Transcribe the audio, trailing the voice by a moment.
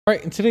All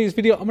right, in today's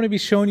video, I'm going to be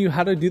showing you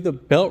how to do the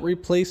belt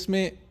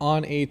replacement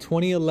on a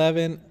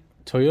 2011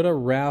 Toyota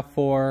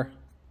Rav4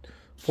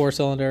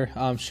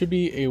 4-cylinder. Should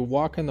be a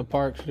walk in the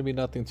park, shouldn't be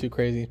nothing too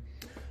crazy.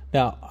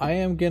 Now, I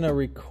am going to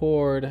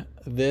record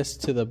this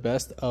to the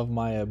best of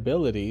my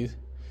abilities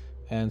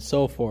and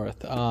so forth.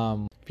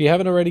 If you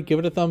haven't already, give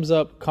it a thumbs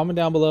up, comment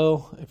down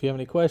below if you have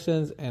any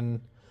questions,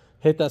 and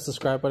hit that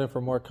subscribe button for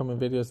more coming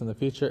videos in the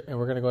future. And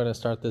we're going to go ahead and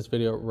start this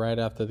video right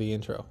after the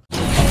intro.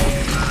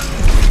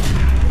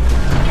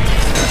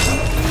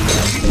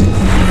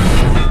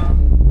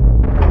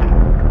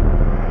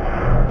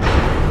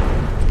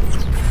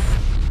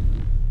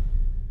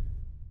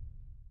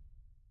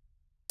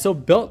 So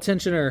belt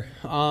tensioner,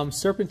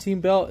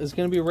 serpentine belt is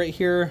going to be right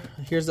here.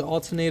 Here's the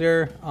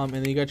alternator, and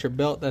then you got your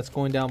belt that's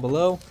going down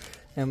below.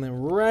 And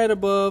then right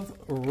above,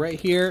 right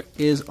here,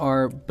 is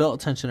our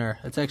belt tensioner.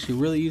 It's actually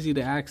really easy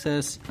to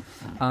access.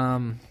 I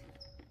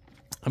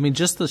mean,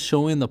 just the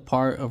showing the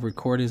part of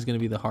recording is going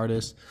to be the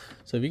hardest.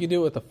 So if you can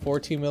do it with a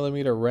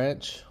 14mm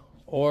wrench,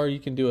 or you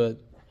can do a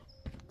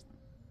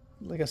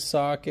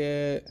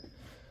socket,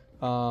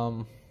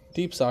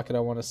 deep socket,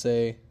 I want to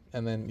say,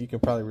 and then you can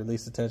probably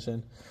release the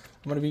tension.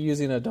 I'm going to be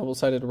using a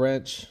double-sided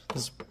wrench.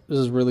 This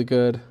is really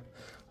good,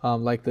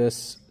 like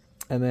this.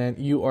 And then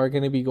you are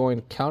going to be going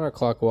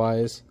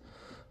counterclockwise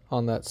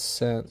on that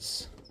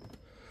sense.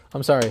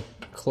 I'm sorry,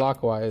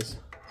 clockwise.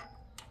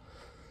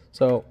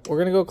 So we're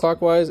going to go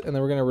clockwise, and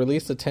then we're going to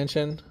release the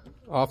tension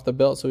off the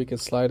belt so we can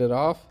slide it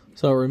off.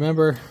 So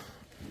remember,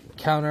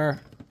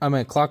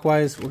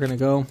 clockwise, we're going to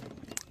go.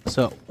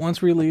 So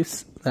once we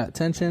release that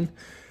tension,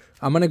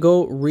 I'm going to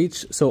go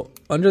reach, so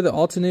under the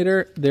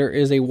alternator, there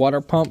is a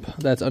water pump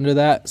that's under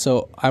that.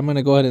 So I'm going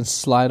to go ahead and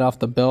slide off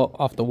the belt,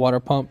 off the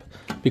water pump,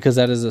 because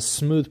that is a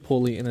smooth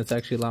pulley and it's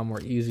actually a lot more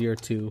easier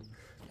to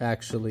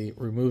actually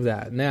remove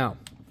that. Now,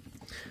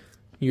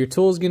 your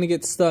tool is going to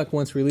get stuck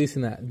once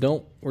releasing that.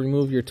 Don't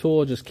remove your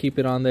tool, just keep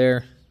it on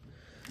there.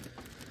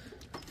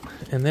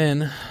 And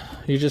then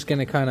you're just going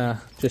to kind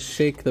of just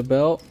shake the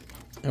belt,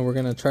 and we're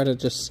going to try to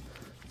just,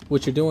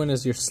 what you're doing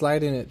is you're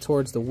sliding it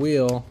towards the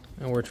wheel,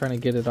 and we're trying to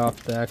get it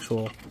off the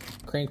actual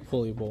crank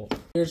pulley bolt.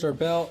 Here's our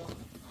belt,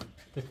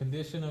 the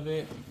condition of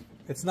it.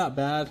 It's not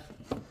bad,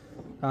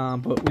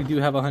 but we do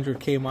have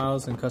 100K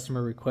miles and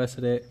customer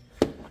requested it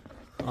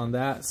on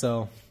that.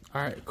 So,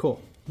 all right,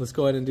 cool. Let's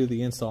go ahead and do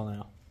the install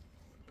now. All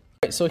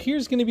right, so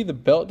here's gonna be the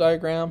belt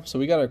diagram. So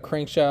we got our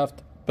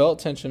crankshaft,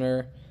 belt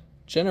tensioner,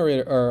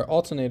 generator or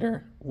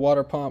alternator,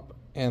 water pump,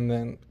 and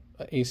then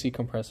an AC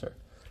compressor.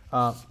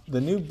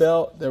 The new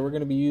belt that we're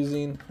going to be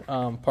using,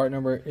 part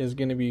number is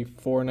going to be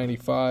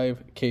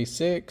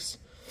 495K6.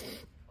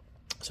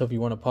 So if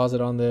you want to pause it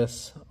on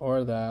this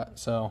or that,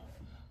 so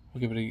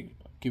we'll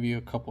give you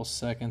a couple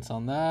seconds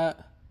on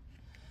that.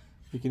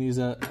 You can use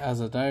that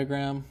as a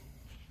diagram.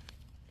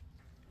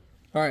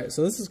 All right,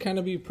 so this is kind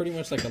of be pretty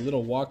much like a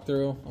little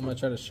walkthrough. I'm going to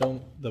try to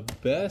show the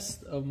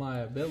best of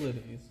my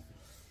abilities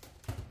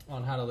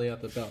on how to lay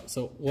out the belt.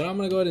 So what I'm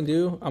going to go ahead and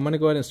do, I'm going to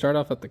go ahead and start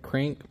off at the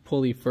crank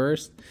pulley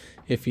first.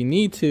 If you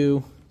need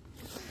to,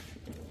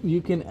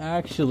 you can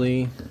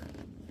actually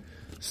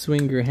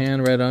swing your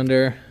hand right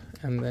under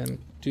and then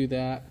do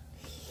that.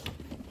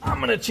 I'm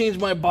going to change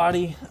my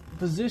body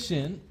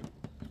position,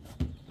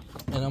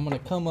 and I'm going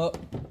to come up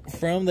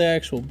from the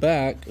actual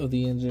back of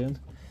the engine,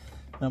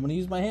 and I'm going to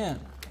use my hand.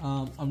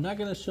 I'm not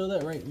going to show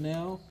that right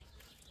now,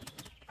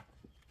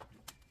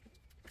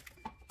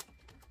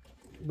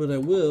 but I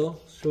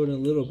will show it in a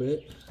little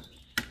bit.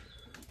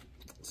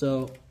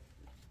 So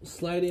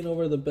sliding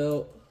over the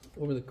belt,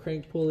 over the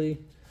crank pulley,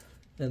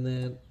 and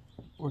then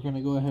we're going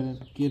to go ahead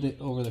and get it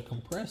over the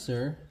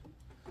compressor,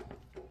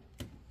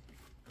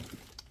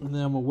 and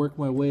then I'm going to work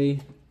my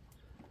way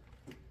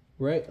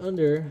right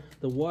under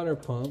the water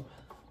pump,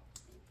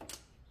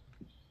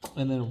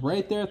 and then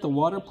right there at the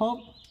water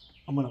pump,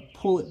 I'm going to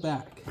pull it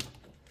back.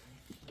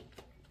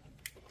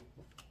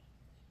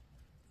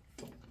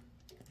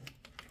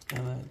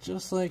 And then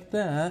just like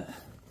that,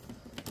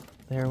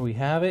 there we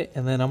have it.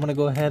 And then I'm going to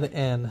go ahead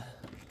and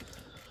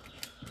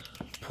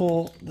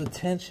pull the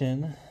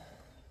tension.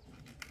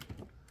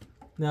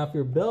 Now, if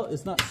your belt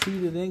is not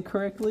seated in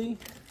correctly,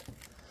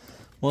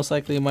 most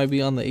likely it might be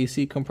on the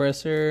AC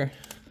compressor.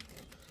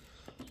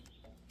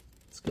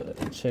 Let's go ahead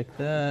and check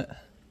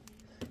that.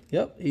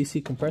 Yep,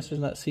 AC compressor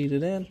is not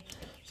seated in.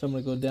 So I'm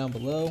going to go down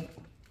below.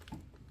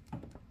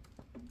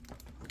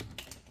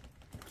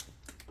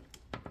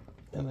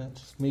 And then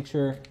just make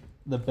sure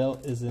the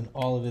belt is in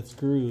all of its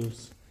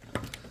grooves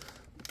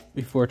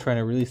before trying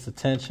to release the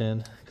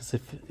tension, because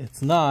if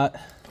it's not,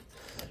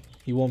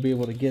 you won't be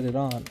able to get it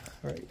on. All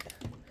right.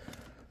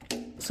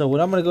 So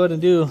what I'm going to go ahead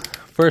and do,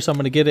 first I'm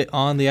going to get it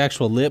on the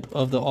actual lip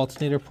of the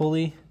alternator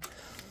pulley,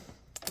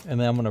 and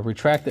then I'm going to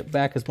retract it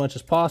back as much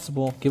as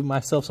possible, give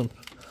myself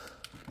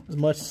as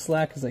much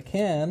slack as I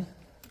can.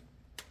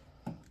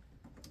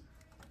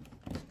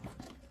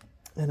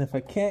 And if I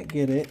can't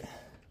get it,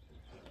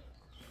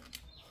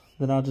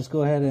 then I'll just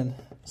go ahead and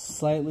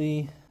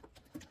slightly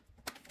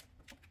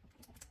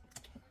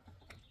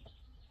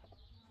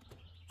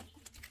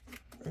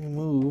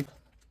remove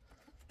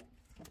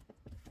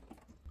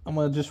I'm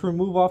gonna just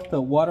remove off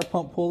the water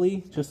pump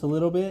pulley just a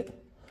little bit,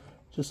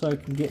 just so I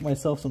can get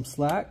myself some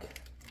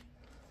slack.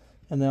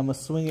 And then I'm gonna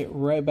swing it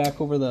right back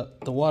over the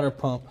water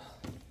pump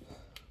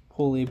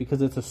pulley,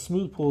 because it's a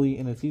smooth pulley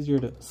and it's easier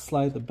to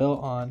slide the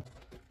belt on.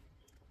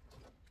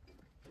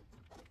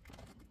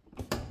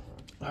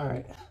 All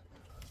right,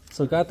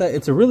 so got that.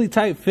 It's a really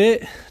tight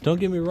fit,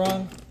 don't get me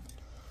wrong,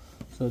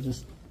 so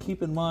just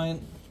keep in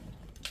mind.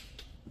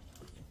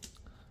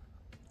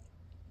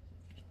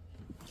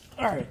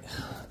 All right,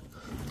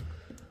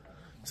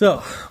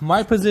 so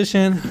my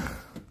position,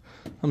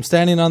 I'm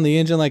standing on the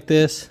engine like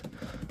this.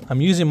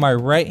 I'm using my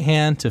right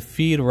hand to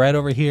feed right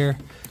over here,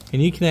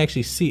 and you can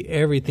actually see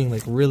everything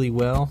like really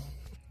well.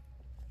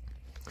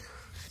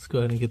 Let's go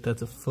ahead and get that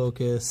to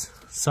focus.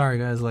 Sorry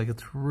guys, like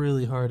it's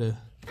really hard to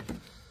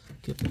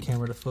get the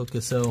camera to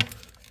focus. So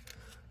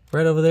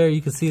right over there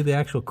you can see the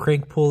actual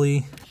crank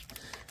pulley,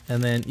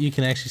 and then you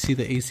can actually see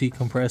the AC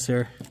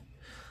compressor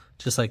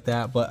just like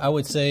that. But I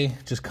would say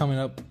just coming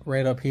up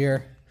right up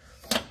here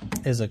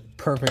is a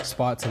perfect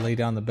spot to lay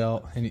down the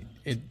belt, and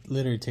it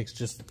literally takes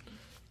just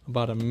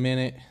about a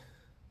minute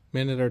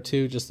or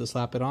two just to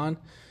slap it on.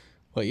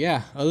 But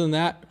yeah, other than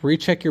that,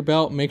 recheck your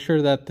belt, make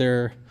sure that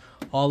they're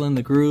all in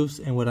the grooves.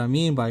 And what I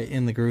mean by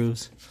in the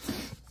grooves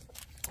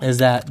is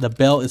that the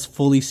belt is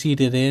fully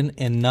seated in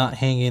and not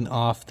hanging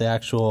off the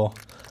actual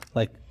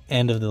like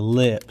end of the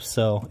lip,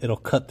 so it'll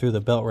cut through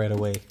the belt right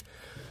away,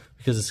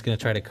 because it's going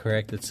to try to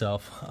correct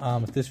itself.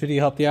 If this video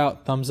helped you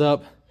out, thumbs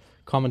up,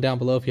 comment down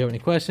below if you have any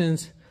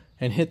questions,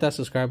 and hit that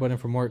subscribe button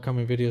for more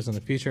upcoming videos in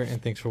the future.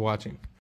 And thanks for watching.